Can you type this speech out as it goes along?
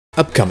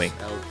Upcoming.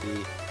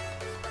 LT.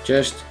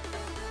 Just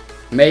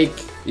make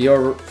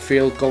your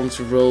feel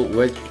comfortable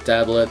with your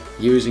tablet,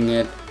 using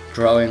it,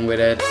 drawing with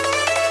it.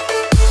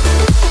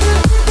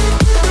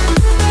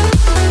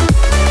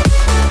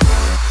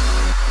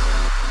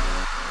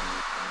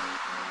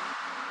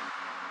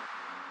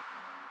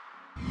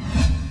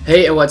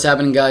 Hey, what's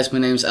happening guys, my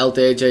name is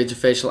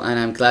JustAlexHalford and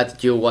I'm glad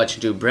that you're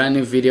watching a brand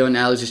new video on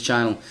Alex's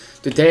channel.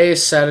 Today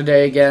is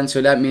Saturday again,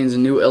 so that means a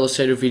new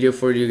Illustrator video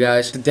for you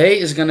guys. Today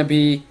is gonna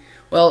be,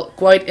 well,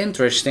 quite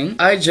interesting.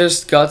 I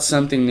just got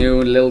something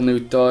new, a little new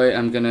toy.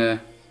 I'm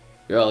gonna,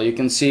 well, you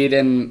can see it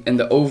in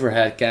the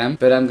overhead cam,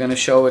 but I'm gonna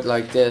show it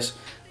like this.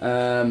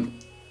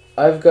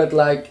 I've got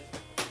like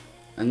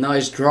a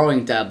nice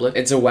drawing tablet.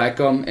 It's a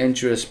Wacom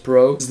Intuos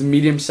Pro. It's the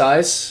medium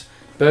size.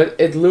 But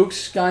it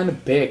looks kind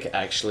of big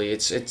actually.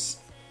 It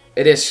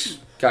is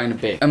kind of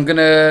big. I'm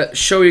gonna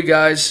show you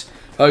guys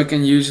how you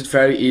can use it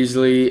very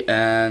easily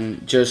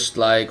and just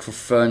like for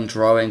fun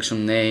drawing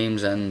some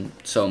names and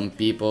some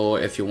people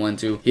if you want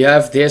to. You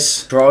have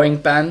this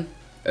drawing pen.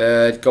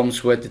 It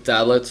comes with the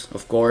tablet,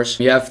 of course.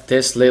 You have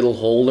this little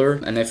holder,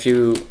 and if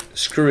you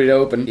screw it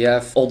open, you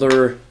have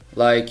other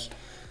like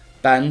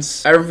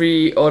pens.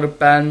 Every other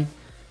pen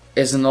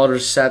is another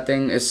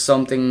setting, is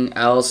something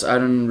else. I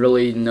don't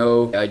really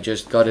know. I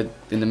just got it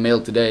in the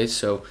mail today,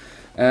 so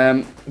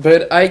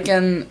but I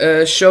can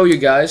show you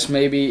guys,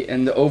 maybe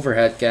in the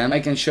overhead cam, I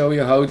can show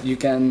you how you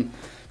can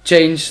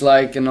change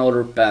like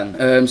another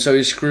pen. So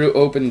you screw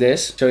open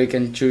this, so you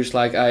can choose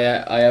like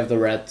I have the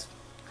red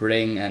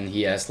ring and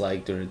he has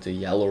like the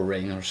yellow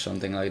ring or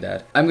something like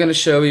that. I'm gonna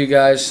show you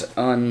guys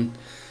on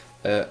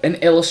in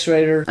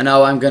Illustrator, and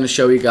now I'm gonna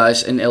show you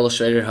guys in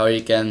Illustrator how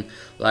you can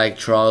like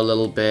draw a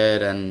little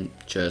bit and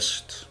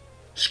just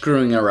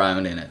screwing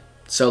around in it.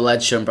 So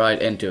let's jump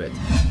right into it.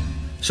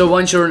 So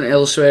once you're in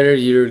Illustrator,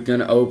 you're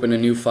gonna open a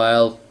new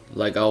file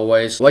like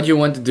always. What you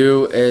want to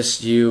do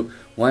is you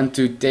want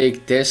to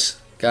take this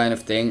kind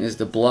of thing, is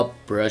the blob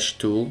brush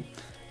tool,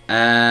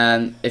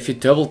 and if you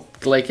double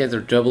click it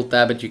or double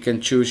tap it, you can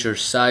choose your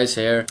size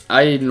here.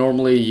 I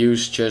normally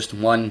use just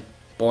 1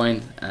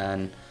 point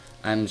and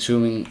I'm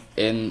zooming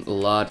in a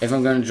lot. If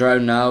I'm gonna draw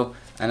now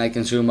and I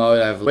can zoom out,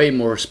 I have way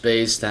more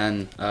space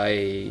than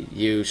I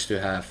used to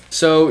have.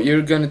 So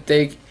you're gonna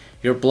take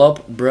your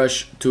blob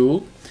brush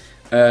tool.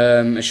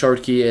 A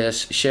short key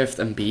is Shift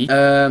and B.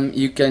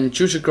 You can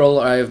choose a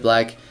color. I have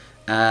black,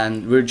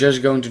 and we're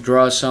just going to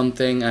draw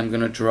something. I'm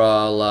gonna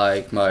draw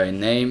like my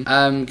name.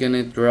 I'm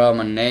gonna draw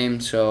my name,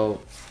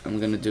 so I'm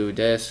gonna do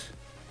this.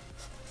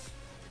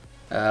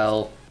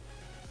 L.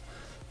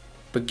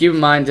 But keep in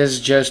mind, this is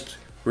just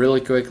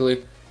really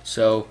quickly,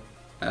 so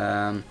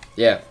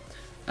yeah,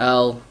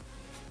 L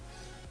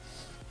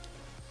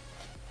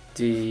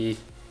D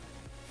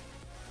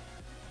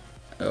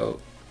O.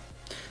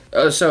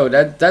 So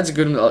that's a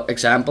good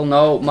example.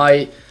 Now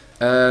my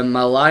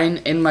my line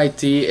in my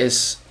T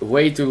is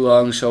way too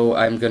long, so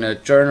I'm gonna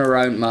turn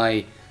around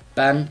my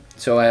pen,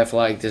 so I have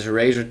like this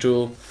eraser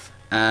tool,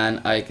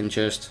 and I can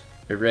just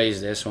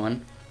erase this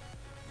one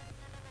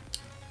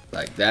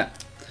like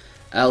that.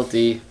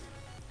 LT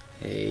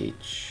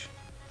H.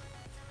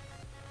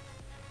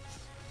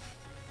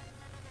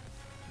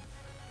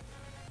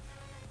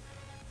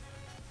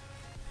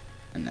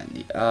 And then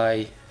the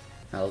I,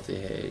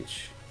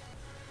 LTH,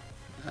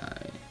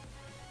 I.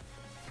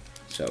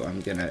 So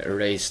I'm gonna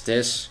erase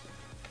this,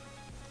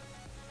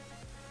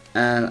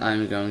 and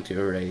I'm going to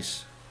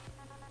erase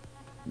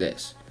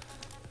this.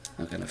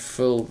 I'm gonna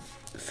fill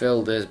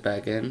this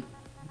back in,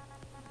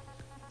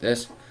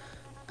 this,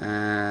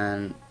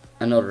 and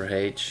another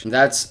H.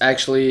 That's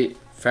actually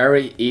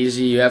very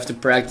easy. You have to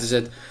practice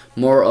it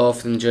more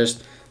often.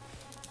 Just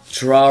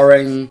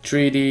drawing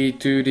 3D,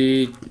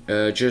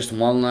 2D, just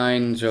one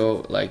line,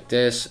 so like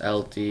this,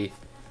 LT.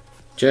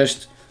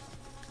 Just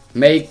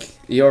make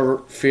your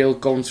feel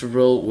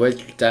comfortable with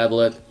your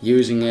tablet,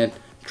 using it,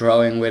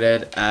 drawing with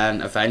it,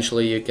 and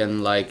eventually you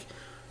can like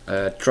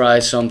try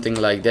something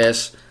like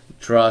this,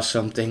 draw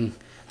something.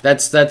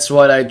 That's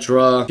what I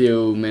drew a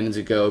few minutes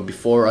ago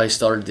before I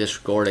started this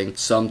recording.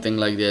 Something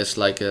like this,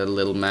 like a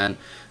little man.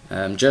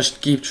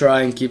 Just keep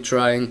trying, keep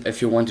trying.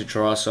 If you want to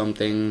draw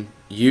something,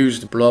 use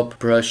the blob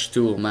brush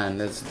tool. Man,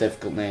 that's a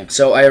difficult name.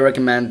 So I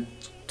recommend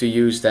to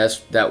use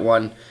that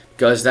one,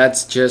 because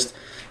that's just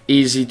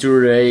easy to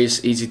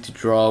erase, easy to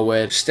draw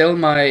with. Still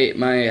my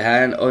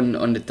hand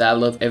on the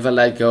tablet. If I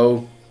let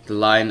go, the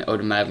line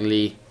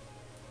automatically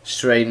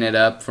straighten it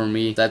up for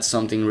me. That's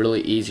something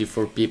really easy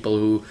for people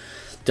who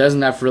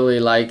doesn't have really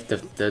like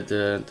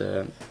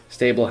the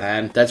stable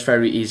hand. That's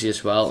very easy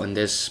as well in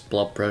this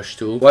blob brush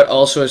tool. What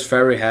also is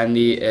very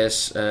handy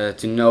is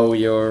to know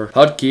your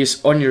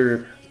hotkeys on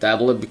your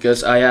tablet,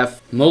 because I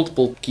have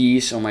multiple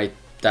keys on my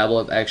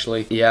tablet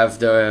actually. You have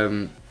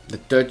the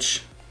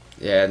touch,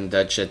 yeah, in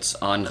Dutch it's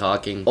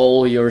aanraking.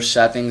 All your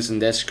settings in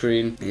this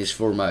screen is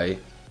for my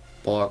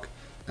pack,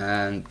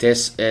 and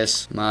this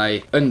is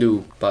my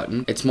undo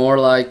button. It's more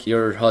like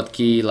your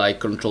hotkey, like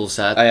Control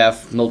Z. I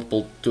have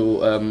multiple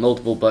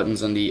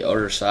buttons on the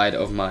other side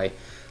of my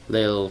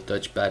little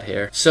touchpad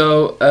here.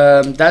 So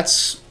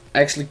that's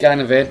actually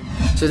kind of it.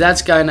 So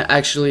that's kind of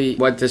actually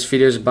what this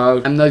video is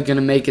about. I'm not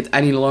gonna make it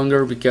any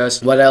longer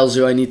because what else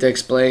do I need to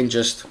explain?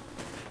 Just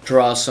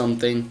draw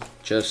something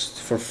just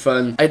for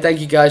fun. I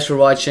thank you guys for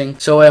watching.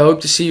 So I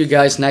hope to see you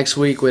guys next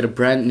week with a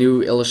brand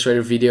new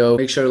Illustrator video.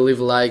 Make sure to leave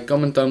a like,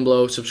 comment down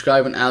below,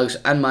 subscribe on Alex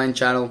and mine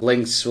channel.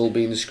 Links will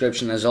be in the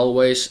description as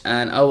always.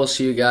 And I will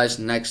see you guys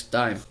next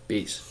time.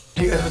 Peace.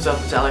 Hey guys, what's up?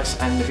 It's Alex,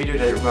 and the video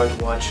that you're about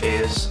to watch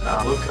is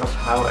a look of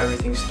how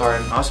everything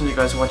started. Awesome, you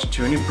guys are watching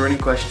to a new burning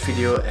question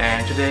video,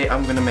 and today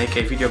I'm gonna make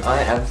a video.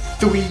 I am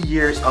 3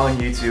 years on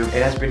YouTube.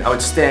 It has been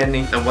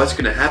outstanding. And what's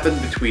gonna happen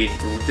between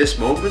this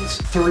moment?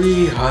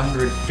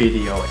 300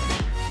 videos.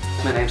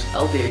 My name's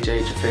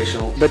LTHH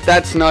official. But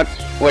that's not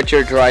what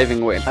you're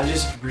driving with. I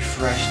just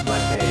refreshed my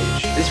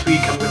page. This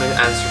week I'm gonna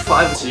answer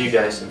 5. See you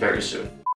guys very soon.